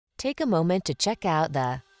Take a moment to check out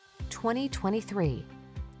the 2023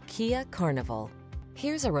 Kia Carnival.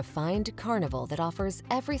 Here's a refined Carnival that offers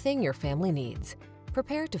everything your family needs.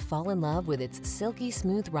 Prepare to fall in love with its silky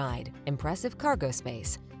smooth ride, impressive cargo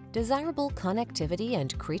space, desirable connectivity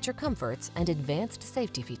and creature comforts, and advanced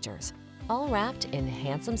safety features, all wrapped in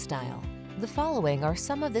handsome style. The following are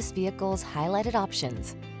some of this vehicle's highlighted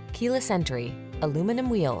options: keyless entry, aluminum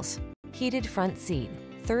wheels, heated front seat,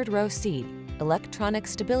 third row seat, electronic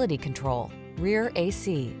stability control, rear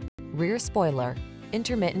AC, rear spoiler,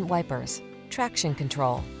 intermittent wipers, traction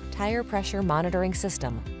control, tire pressure monitoring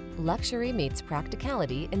system. Luxury meets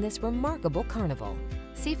practicality in this remarkable Carnival.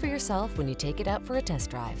 See for yourself when you take it out for a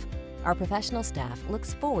test drive. Our professional staff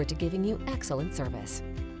looks forward to giving you excellent service.